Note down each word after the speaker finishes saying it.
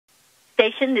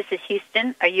station, this is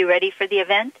Houston. Are you ready for the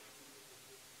event?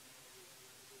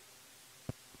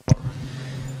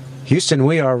 Houston,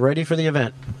 we are ready for the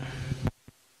event.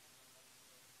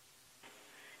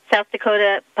 South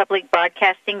Dakota Public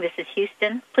Broadcasting, this is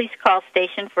Houston. Please call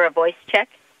station for a voice check.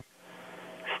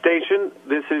 Station,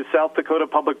 this is South Dakota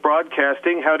Public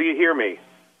Broadcasting. How do you hear me?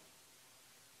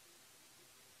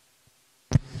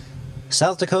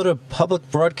 South Dakota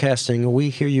Public Broadcasting, we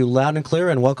hear you loud and clear,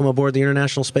 and welcome aboard the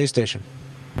International Space Station.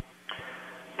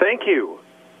 Thank you.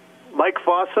 Mike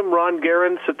Fossum, Ron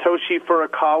Garan, Satoshi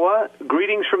Furukawa,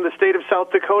 greetings from the state of South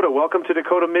Dakota. Welcome to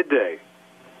Dakota Midday.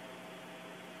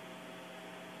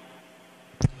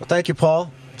 Well, thank you,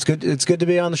 Paul. It's good to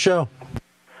be on the show.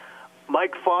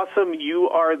 Mike Fossum, you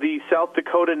are the South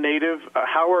Dakota native.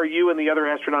 How are you and the other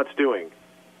astronauts doing?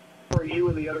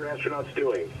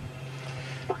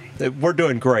 We're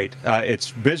doing great.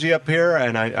 It's busy up here,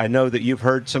 and I know that you've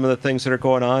heard some of the things that are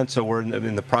going on, so we're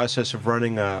in the process of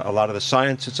running a lot of the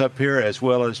science that's up here, as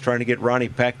well as trying to get Ronnie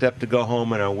packed up to go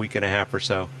home in a week and a half or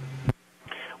so.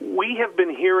 We have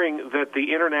been hearing that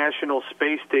the International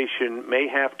Space Station may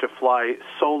have to fly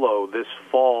solo this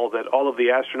fall, that all of the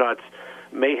astronauts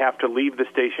may have to leave the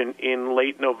station in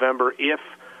late November if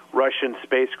Russian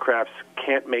spacecrafts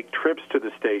can't make trips to the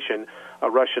station. A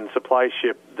Russian supply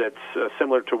ship that's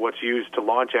similar to what's used to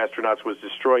launch astronauts was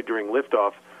destroyed during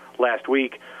liftoff last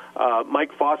week.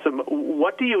 Mike Fossum,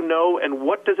 what do you know, and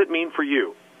what does it mean for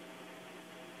you?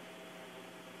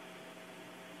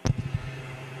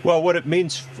 Well, what it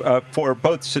means for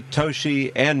both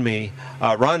Satoshi and me,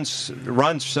 Ron's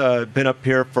been up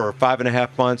here for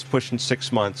 5.5 months, pushing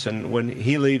 6 months, and when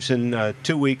he leaves in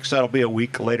 2 weeks, that'll be a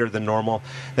week later than normal.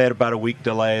 They had about a week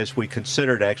delay as we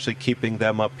considered actually keeping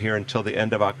them up here until the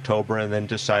end of October and then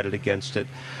decided against it.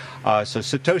 So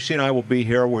Satoshi and I will be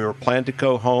here. We were planned to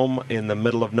go home in the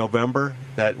middle of November.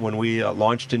 That when we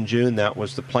launched in June, that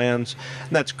was the plans,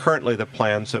 and that's currently the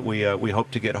plans that we hope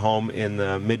to get home in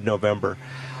mid-November.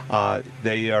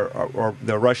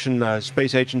 The Russian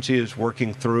Space Agency is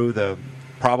working through the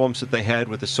problems that they had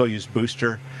with the Soyuz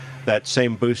booster. That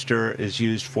same booster is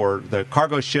used for the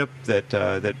cargo ship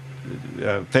that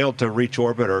failed to reach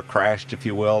orbit, or crashed, if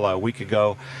you will, a week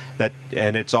ago.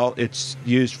 And it's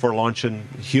used for launching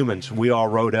humans. We all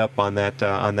rode up on that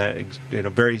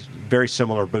very very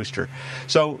similar booster.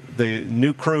 So the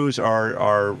new crews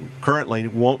are currently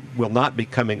will not be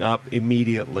coming up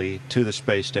immediately to the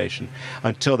space station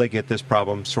until they get this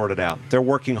problem sorted out. They're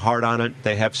working hard on it.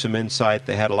 They have some insight.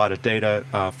 They had a lot of data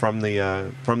from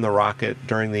the rocket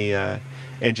during the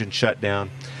engine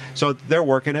shutdown. So they're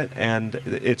working it, and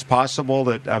it's possible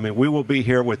that, we will be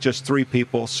here with just 3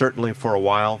 people, certainly for a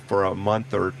while, for a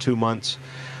month or 2 months.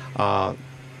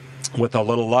 With a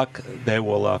little luck, they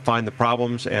will find the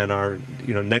problems, and our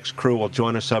next crew will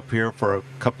join us up here for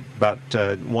about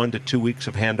 1 to 2 weeks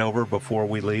of handover before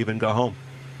we leave and go home.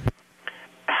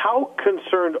 How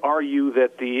concerned are you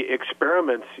that the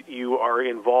experiments you are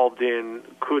involved in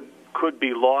could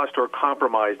be lost or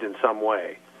compromised in some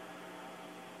way?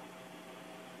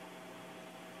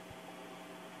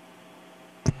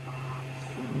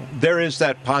 There is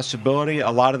that possibility.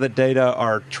 A lot of the data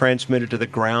are transmitted to the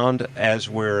ground as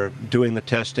we're doing the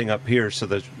testing up here, so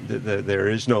there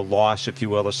is no loss, if you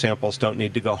will. The samples don't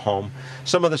need to go home.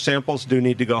 Some of the samples do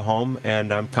need to go home,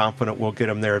 and I'm confident we'll get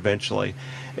them there eventually.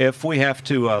 If we have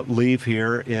to leave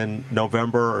here in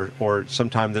November or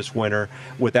sometime this winter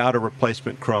without a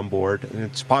replacement crew on board,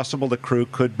 it's possible the crew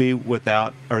could be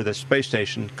without, or the space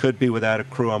station could be without a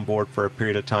crew on board for a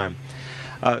period of time.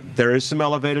 There is some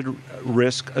elevated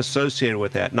risk associated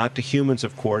with that, not to humans,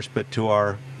 of course, but to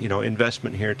our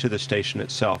investment here, to the station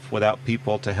itself. Without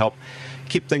people to help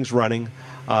keep things running,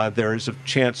 there is a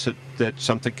chance that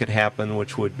something could happen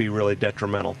which would be really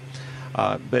detrimental.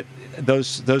 But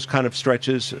those kind of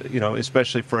stretches,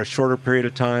 especially for a shorter period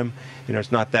of time,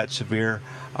 it's not that severe.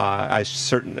 I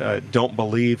certainly don't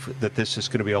believe that this is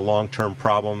going to be a long-term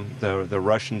problem. The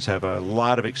Russians have a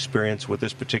lot of experience with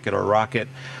this particular rocket,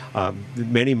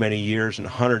 many years and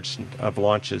hundreds of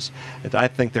launches. And I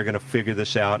think they're going to figure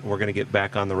this out, and we're going to get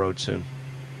back on the road soon.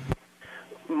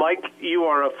 Mike, you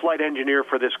are a flight engineer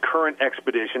for this current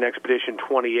expedition, Expedition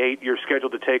 28. You're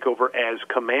scheduled to take over as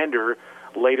commander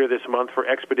later this month for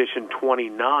Expedition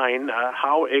 29.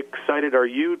 How excited are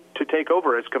you to take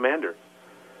over as commander?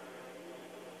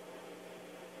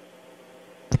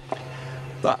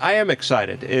 I am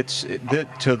excited.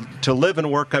 To live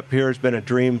and work up here has been a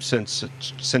dream since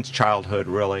childhood,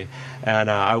 really. And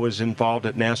I was involved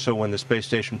at NASA when the space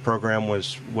station program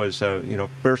was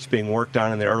first being worked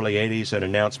on in the early '80s and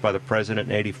announced by the president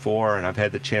in '84. And I've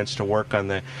had the chance to work on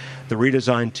the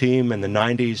redesign team in the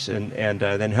 '90s and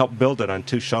then help build it on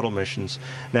 2 shuttle missions.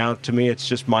 Now, to me, it's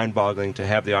just mind-boggling to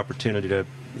have the opportunity to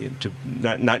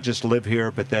not just live here,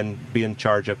 but then be in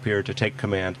charge up here to take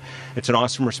command. It's an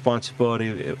awesome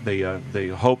responsibility. The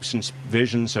hopes and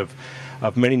visions of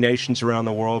many nations around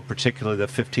the world, particularly the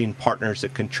 15 partners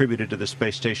that contributed to the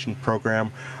space station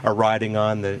program, are riding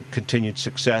on the continued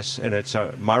success, and it's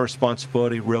my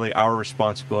responsibility, really our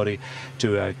responsibility,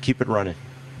 to keep it running.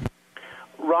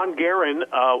 Ron Garan,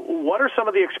 what are some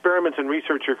of the experiments and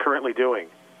research you're currently doing?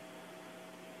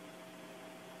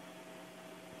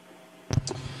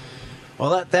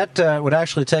 Well, that would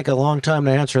actually take a long time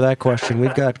to answer that question.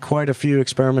 We've got quite a few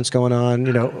experiments going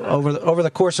on. Over the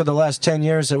course of the last 10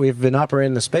 years that we've been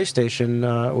operating the space station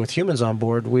with humans on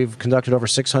board, we've conducted over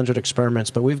 600 experiments.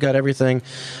 But we've got everything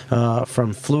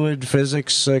from fluid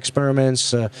physics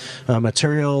experiments,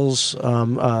 materials.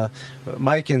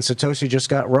 Mike and Satoshi just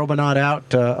got Robonaut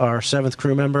out, our 7th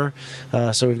crew member.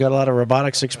 So we've got a lot of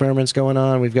robotics experiments going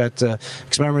on. We've got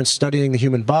experiments studying the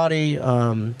human body,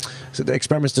 the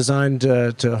experiments designed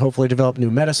to hopefully develop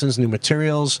new medicines, new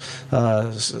materials,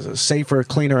 safer,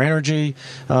 cleaner energy.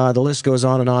 The list goes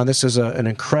on and on. This is an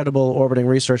incredible orbiting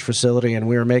research facility, and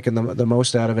we are making the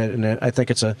most out of it. And I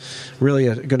think it's really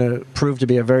going to prove to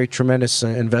be a very tremendous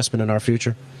investment in our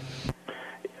future.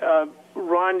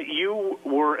 Ron, you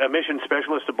were a mission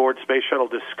specialist aboard Space Shuttle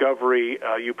Discovery.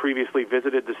 You previously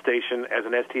visited the station as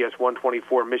an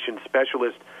STS-124 mission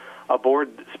specialist aboard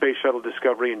Space Shuttle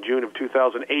Discovery in June of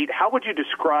 2008. How would you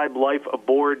describe life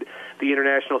aboard the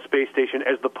International Space Station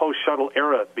as the post-shuttle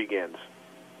era begins?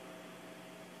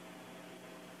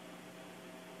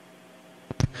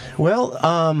 Well,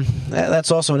 that's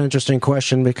also an interesting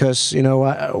question because,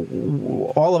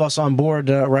 all of us on board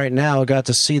right now got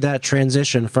to see that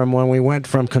transition from when we went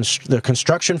from the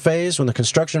construction phase, when the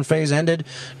construction phase ended,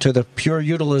 to the pure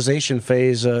utilization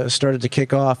phase started to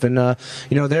kick off. And,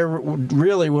 there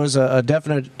really was a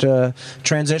definite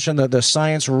transition that the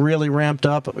science really ramped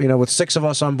up. With 6 of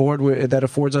us on board, that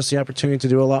affords us the opportunity to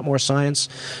do a lot more science.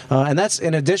 And that's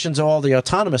in addition to all the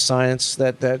autonomous science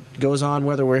that goes on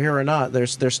whether we're here or not.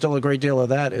 There's still a great deal of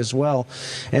that as well.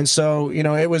 And so,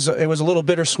 it was a little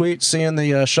bittersweet seeing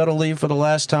the shuttle leave for the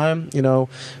last time,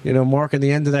 marking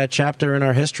the end of that chapter in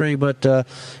our history. But,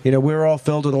 we're all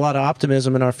filled with a lot of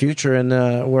optimism in our future, and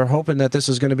we're hoping that this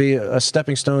is going to be a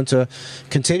stepping stone to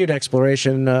continued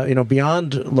exploration,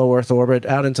 beyond low Earth orbit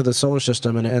out into the solar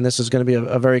system, and this is going to be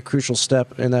a very crucial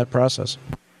step in that process.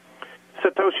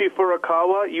 Satoshi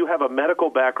Furukawa, you have a medical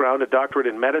background, a doctorate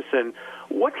in medicine.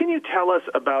 What can you tell us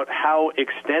about how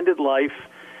extended life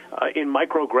in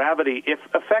microgravity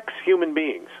affects human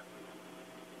beings?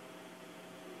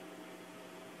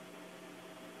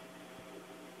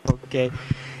 Okay,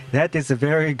 that is a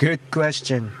very good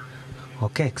question.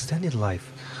 Okay, extended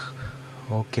life.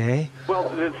 Okay. Well,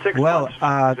 6 months,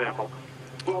 for example.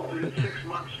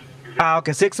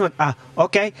 Okay, 6 months.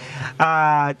 Okay.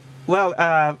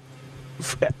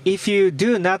 If you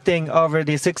do nothing over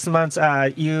the 6 months,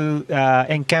 you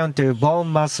encounter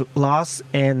bone mass loss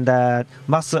and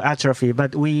muscle atrophy.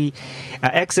 But we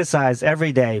exercise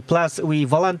every day. Plus, we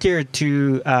volunteer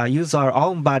to use our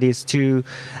own bodies to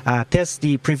test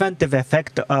the preventive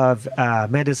effect of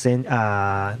medicine,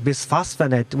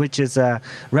 bisphosphonate, which is a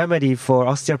remedy for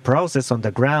osteoporosis on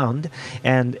the ground,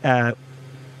 and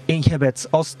inhibits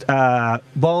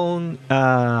bone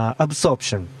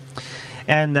absorption.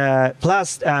 And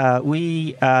plus,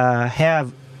 we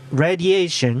have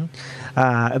radiation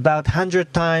about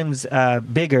 100 times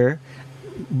bigger,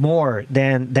 more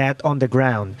than that on the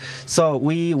ground. So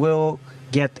we will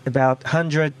get about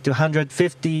 100 to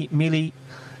 150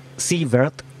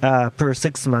 millisievert per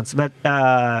 6 months. But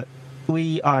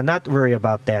we are not worried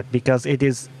about that because it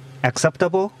is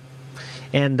acceptable.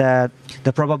 And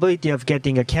the probability of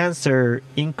getting a cancer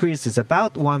increases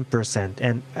about 1%.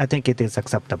 And I think it is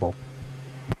acceptable.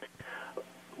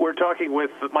 We're talking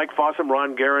with Mike Fossum,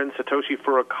 Ron Garan, Satoshi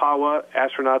Furukawa,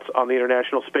 astronauts on the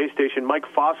International Space Station. Mike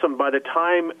Fossum, by the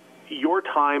time your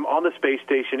time on the space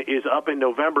station is up in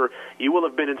November, you will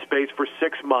have been in space for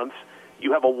 6 months.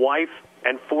 You have a wife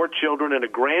and 4 children and a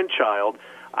grandchild.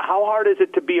 How hard is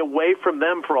it to be away from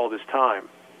them for all this time?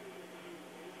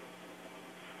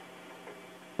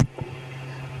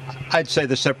 I'd say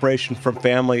the separation from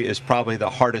family is probably the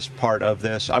hardest part of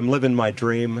this. I'm living my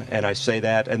dream, and I say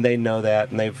that, and they know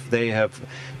that, and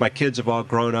my kids have all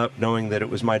grown up knowing that it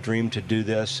was my dream to do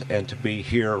this and to be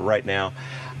here right now.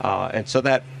 And so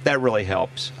that really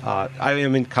helps. I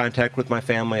am in contact with my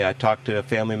family. I talk to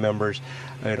family members,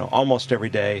 almost every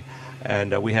day,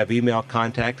 and we have email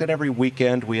contact. And every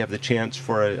weekend we have the chance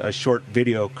for a short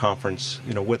video conference,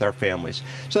 with our families.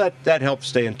 So that helps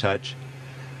stay in touch.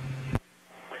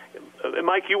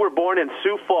 Mike, you were born in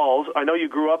Sioux Falls. I know you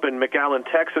grew up in McAllen,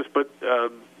 Texas, but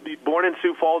born in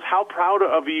Sioux Falls. How proud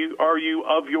are you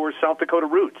of your South Dakota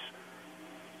roots?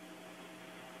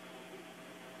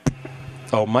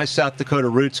 Oh, my South Dakota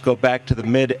roots go back to the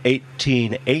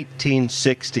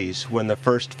mid-1860s when the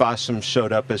first Fossums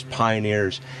showed up as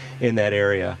pioneers in that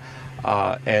area.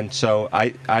 And so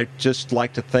I just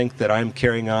like to think that I'm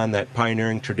carrying on that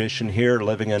pioneering tradition here,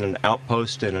 living in an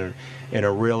outpost in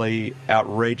a really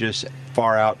outrageous,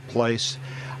 far-out place.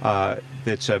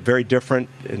 It's very different,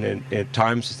 and at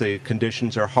times the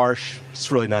conditions are harsh.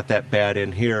 It's really not that bad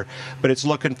in here, but it's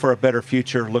looking for a better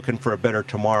future, looking for a better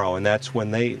tomorrow. And that's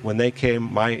when they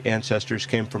came. My ancestors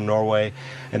came from Norway,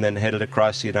 and then headed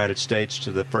across the United States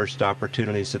to the first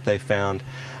opportunities that they found.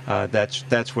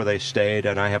 That's where they stayed,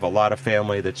 and I have a lot of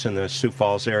family that's in the Sioux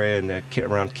Falls area and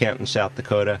around Canton, South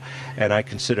Dakota, and I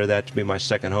consider that to be my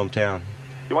second hometown.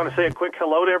 You want to say a quick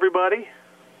hello to everybody?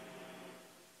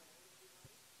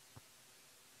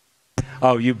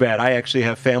 Oh, you bet. I actually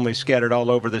have family scattered all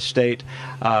over the state,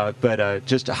 but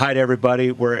just hi to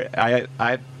everybody.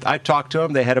 I talked to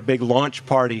them. They had a big launch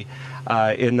party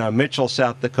in Mitchell,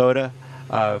 South Dakota,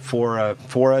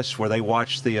 for us, where they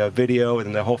watched the video,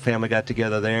 and the whole family got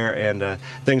together there, and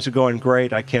things are going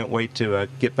great. I can't wait to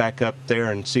get back up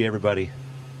there and see everybody.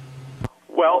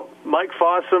 Well, Mike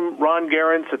Fossum, Ron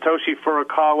Garan, Satoshi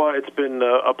Furukawa, it's been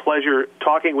a pleasure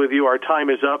talking with you. Our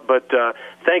time is up, but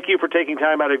thank you for taking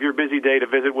time out of your busy day to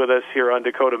visit with us here on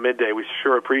Dakota Midday. We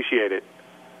sure appreciate it.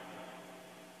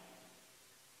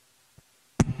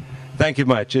 Thank you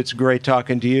much. It's great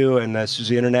talking to you, and this is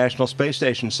the International Space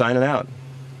Station signing out.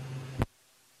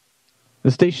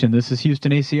 The station, this is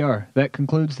Houston ACR. That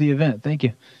concludes the event. Thank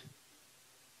you.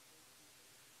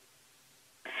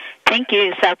 Thank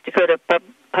you, South Dakota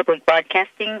Public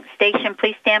Broadcasting Station.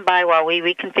 Please stand by while we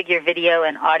reconfigure video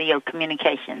and audio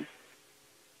communications.